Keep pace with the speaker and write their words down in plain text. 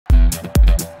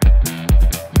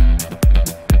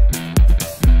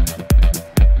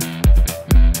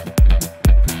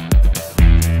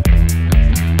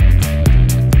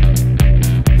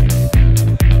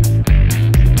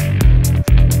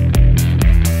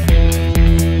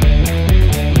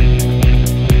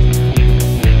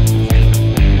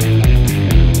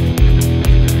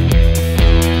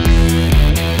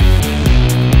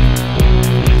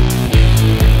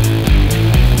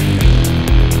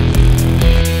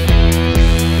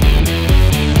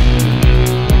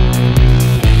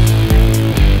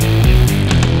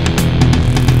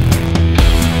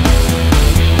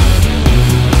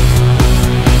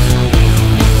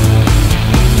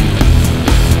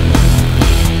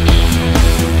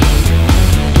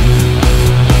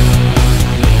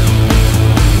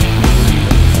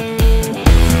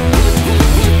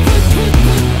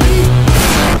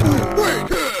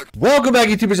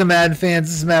Welcome back, YouTubers and Madden fans.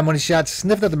 This is Mad Money Shot,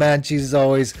 sniffing at the Madden cheese as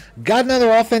always. Got another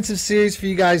offensive series for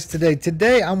you guys today.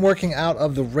 Today, I'm working out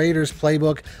of the Raiders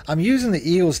playbook. I'm using the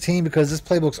Eagles team because this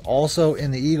playbook's also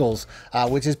in the Eagles,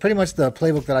 which is pretty much the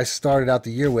playbook that I started out the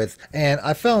year with. And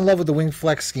I fell in love with the wing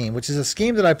flex scheme, which is a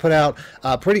scheme that I put out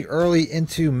pretty early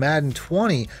into Madden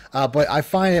 20, but I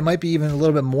find it might be even a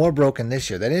little bit more broken this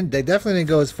year. They definitely didn't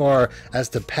go as far as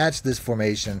to patch this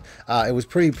formation. It was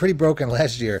pretty broken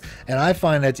last year, and I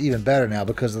find that's even better now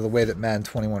because of the way that Madden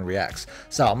 21 reacts.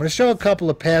 So I'm going to show a couple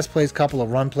of pass plays, a couple of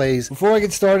run plays. Before I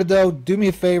get started though, do me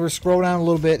a favor, scroll down a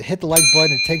little bit, hit the like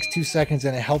button. It takes 2 seconds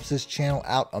and it helps this channel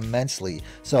out immensely.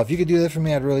 So if you could do that for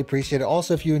me, I'd really appreciate it.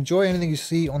 Also, if you enjoy anything you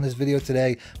see on this video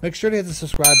today, make sure to hit the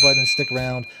subscribe button and stick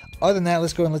around. Other than that,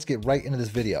 let's go and let's get right into this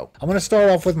video. I'm going to start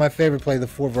off with my favorite play, the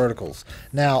 4 verticals.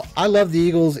 Now, I love the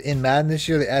Eagles in Madden this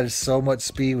year. They added so much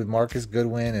speed with Marcus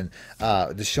Goodwin and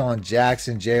Deshaun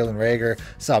Jackson, Jalen Reagor.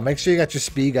 So make sure you got your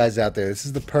speed guys out there. This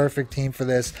is the perfect team for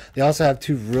this. They also have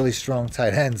 2 really strong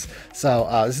tight ends. So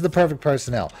this is the perfect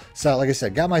personnel. So like I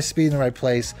said, got my speed in the right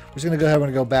place. We're just going to go ahead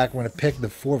and go back. We're going to pick the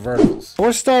 4 verticals.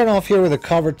 We're starting off here with a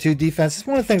cover 2 defense. It's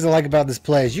one of the things I like about this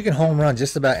play is you can home run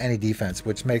just about any defense,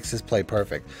 which makes this play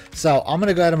perfect. So I'm going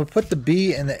to go ahead and put the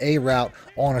B and the A route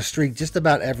on a streak just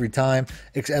about every time,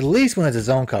 at least when it's a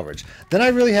zone coverage. Then I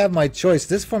really have my choice.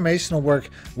 This formation will work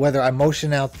whether I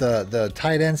motion out the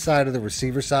tight end side or the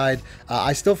receiver side.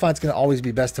 I still find it's going to always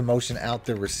be best to motion out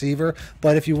the receiver,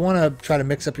 but if you want to try to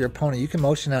mix up your opponent, you can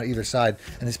motion out either side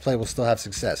and this play will still have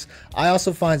success. I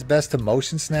also find it's best to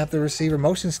motion snap the receiver.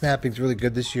 Motion snapping is really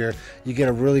good this year. You get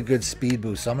a really good speed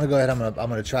boost. So I'm going to go ahead, I'm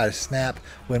going to try to snap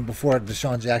before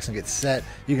Deshaun Jackson gets set.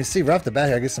 You can see right off the bat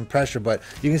here I get some pressure, but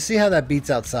you can see how that beats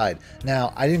outside.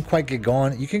 Now, I didn't quite get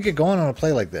going. You can get going on a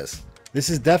play like this. This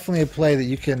is definitely a play that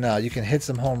you can hit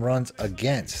some home runs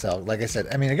against. So, like I said,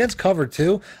 I mean, against cover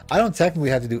 2, I don't technically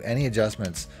have to do any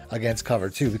adjustments against cover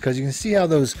 2 because you can see how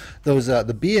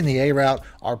the B and the A route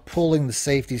are pulling the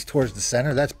safeties towards the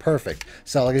center. That's perfect.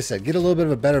 So, like I said, get a little bit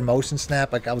of a better motion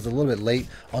snap. Like I was a little bit late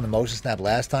on the motion snap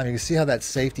last time. You can see how that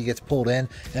safety gets pulled in,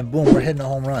 and boom, we're hitting a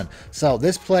home run. So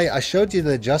this play, I showed you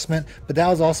the adjustment, but that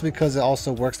was also because it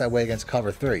also works that way against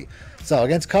cover 3. So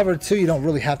against cover 2, you don't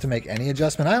really have to make any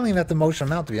adjustment. I don't even have to motion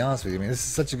them out, to be honest with you. I mean, this is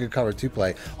such a good cover 2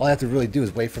 play. All I have to really do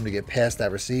is wait for him to get past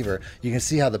that receiver. You can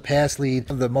see how the pass lead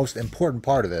is the most important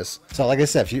part of this. So like I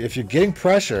said, if you're getting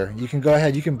pressure, you can go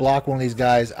ahead, you can block one of these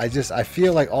guys. I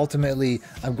feel like ultimately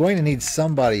I'm going to need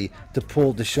somebody to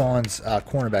pull Deshaun's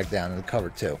cornerback down in the cover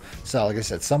 2. So like I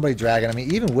said, somebody dragging. I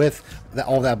mean, even with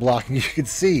all that blocking, you can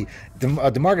see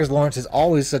DeMarcus Lawrence is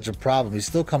always such a problem. He's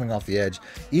still coming off the edge,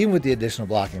 even with the additional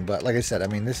blocking. But like I said, I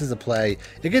mean, this is a play.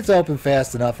 It gets open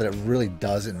fast enough that it really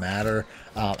doesn't matter.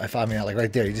 Like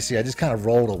right there, you just see I just kind of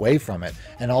rolled away from it,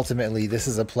 and ultimately this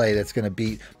is a play that's going to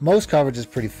beat most coverages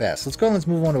pretty fast. Let's go and let's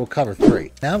move on to a cover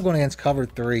 3. Now I'm going against cover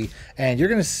 3, and you're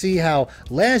going to see how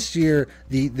last year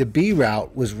the B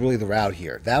route was really the route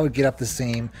here. That would get up the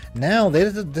seam. Now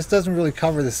this doesn't really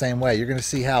cover the same way. You're going to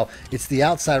see how it's the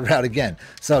outside route again.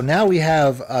 So now we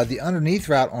have the underneath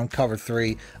route on cover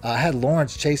 3. I had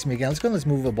Lawrence chase me again. Let's go and let's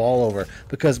move the ball over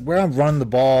because where I run the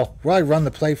ball, where I run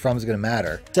the play from is going to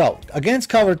matter. So against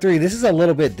cover 3, this is a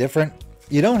little bit different.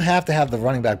 You don't have to have the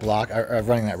running back block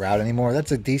running that route anymore.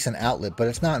 That's a decent outlet, but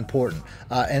it's not important.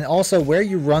 And also, where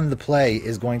you run the play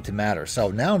is going to matter. So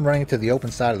now I'm running to the open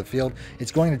side of the field.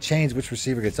 It's going to change which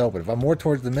receiver gets open. If I'm more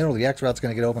towards the middle, the X route's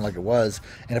going to get open like it was.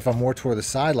 And if I'm more toward the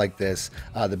side like this,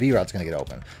 the B route's going to get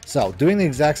open. So doing the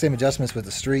exact same adjustments with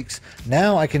the streaks,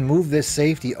 now I can move this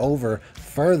safety over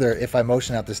further if I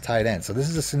motion out this tight end. So this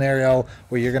is a scenario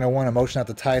where you're going to want to motion out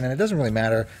the tight end. It doesn't really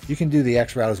matter. You can do the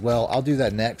X route as well. I'll do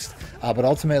that next. But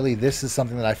ultimately, this is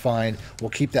something that I find will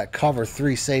keep that cover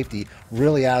 3 safety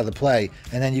really out of the play.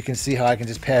 And then you can see how I can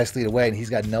just pass lead away and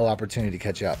he's got no opportunity to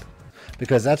catch up.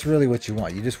 Because that's really what you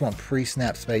want. You just want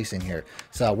pre-snap spacing here.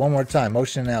 So one more time,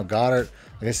 motion now Goddard.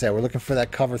 Like I said, we're looking for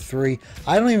that cover 3.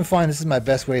 I don't even find this is my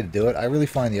best way to do it. I really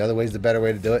find the other way is the better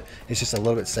way to do it. It's just a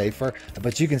little bit safer.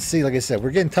 But you can see, like I said,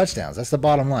 we're getting touchdowns. That's the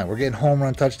bottom line. We're getting home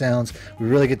run touchdowns. We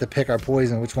really get to pick our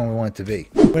poison, which one we want it to be.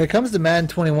 When it comes to Madden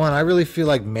 21, I really feel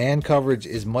like man coverage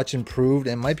is much improved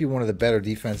and might be one of the better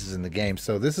defenses in the game.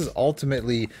 So this is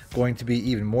ultimately going to be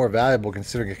even more valuable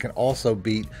considering it can also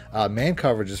beat man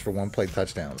coverages for one-play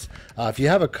touchdowns. If you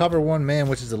have a cover 1 man,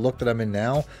 which is the look that I'm in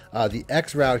now, the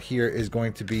X route here is going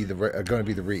going to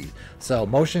be the read. So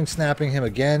motion snapping him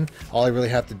again, all I really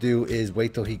have to do is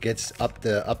wait till he gets up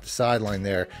the sideline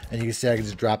there, and you can see I can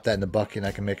just drop that in the bucket and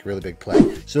I can make a really big play.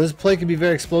 So this play can be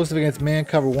very explosive against man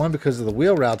cover 1 because of the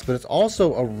wheel routes, but it's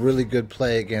also a really good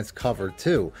play against cover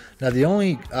 2. Now the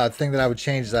only thing that I would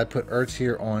change is I put Ertz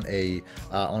here on a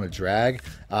drag,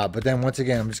 but then once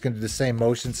again I'm just going to do the same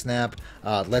motion snap,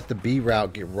 let the B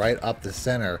route get right up the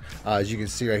center. As you can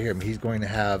see right here, he's going to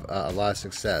have a lot of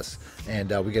success, and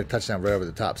we get a touchdown right over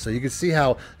the top. So you can see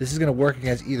how this is going to work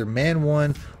against either man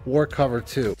 1 or cover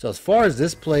 2. So as far as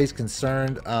this play is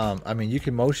concerned, I mean, you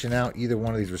can motion out either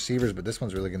one of these receivers, but this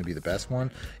one's really going to be the best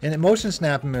one. And motion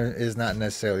snapping is not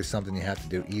necessarily something you have to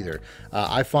do either.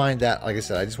 I find that, like I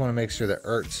said, I just want to make sure that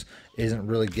Ertz isn't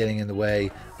really getting in the way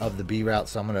of the B route,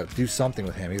 so I'm going to do something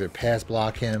with him, either pass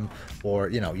block him, or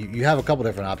you have a couple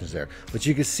different options there. But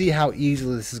you can see how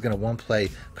easily this is going to one play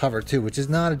cover 2, which is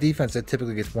not a defense that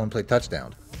typically gets one play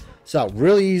touchdown. So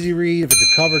really easy read. If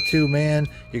it's a cover 2 man,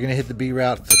 you're going to hit the B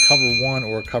route. If it's a cover 1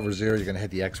 or a cover 0, you're going to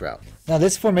hit the X route. Now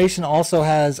this formation also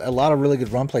has a lot of really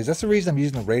good run plays. That's the reason I'm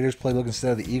using the Raiders playbook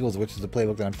instead of the Eagles, which is the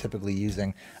playbook that I'm typically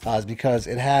using, is because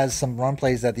it has some run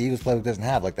plays that the Eagles playbook doesn't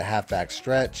have, like the halfback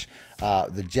stretch,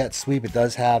 the jet sweep it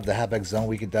does have, the halfback zone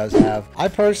week it does have. I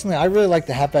really like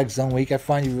the halfback zone week. I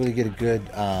find you really get a good,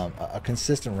 a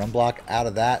consistent run block out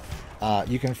of that.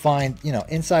 You can find,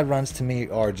 inside runs to me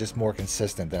are just more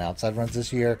consistent than outside runs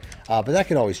this year, but that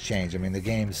could always change. I mean, the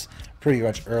game's pretty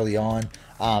much early on.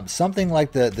 Something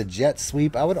like the jet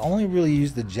sweep, I would only really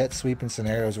use the jet sweep in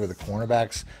scenarios where the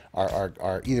cornerbacks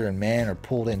are either in man or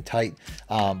pulled in tight.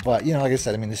 But like I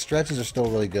said, I mean, the stretches are still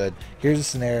really good. Here's a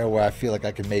scenario where I feel like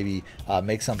I could maybe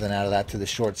make something out of that to the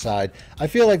short side. I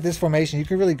feel like this formation, you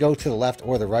can really go to the left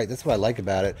or the right. That's what I like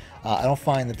about it. I don't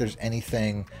find that there's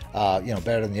anything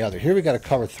better than the other. Here we got a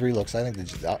cover 3 looks. I think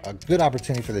a good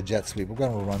opportunity for the jet sweep. We're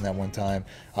going to run that one time.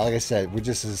 Like I said,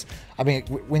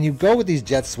 when you go with these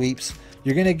jet sweeps,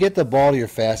 you're going to get the ball to your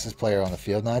fastest player on the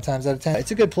field 9 times out of 10.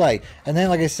 It's a good play. And then,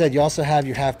 like I said, you also have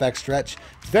your halfback stretch.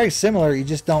 It's very similar. You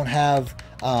just don't have,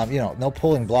 no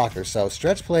pulling blockers. So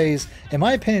stretch plays, in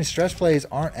my opinion, stretch plays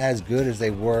aren't as good as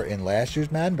they were in last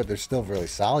year's Madden, but they're still really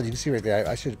solid. You can see right there,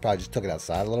 I should have probably just took it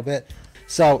outside a little bit.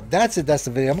 So that's it. That's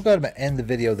the video. I'm going to go ahead and end the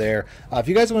video there. If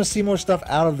you guys want to see more stuff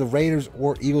out of the Raiders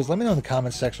or Eagles, let me know in the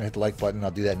comments section. Hit the like button.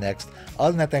 I'll do that next.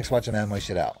 Other than that, thanks for watching. My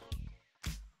shit out.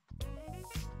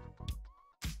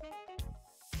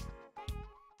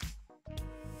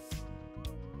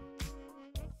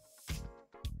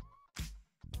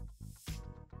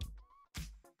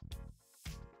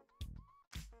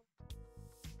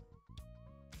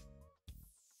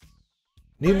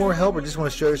 Need more help or just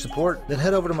want to show your support? Then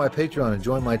head over to my Patreon and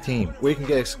join my team, where you can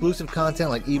get exclusive content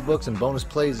like ebooks and bonus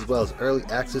plays, as well as early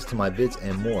access to my vids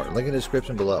and more. Link in the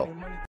description below.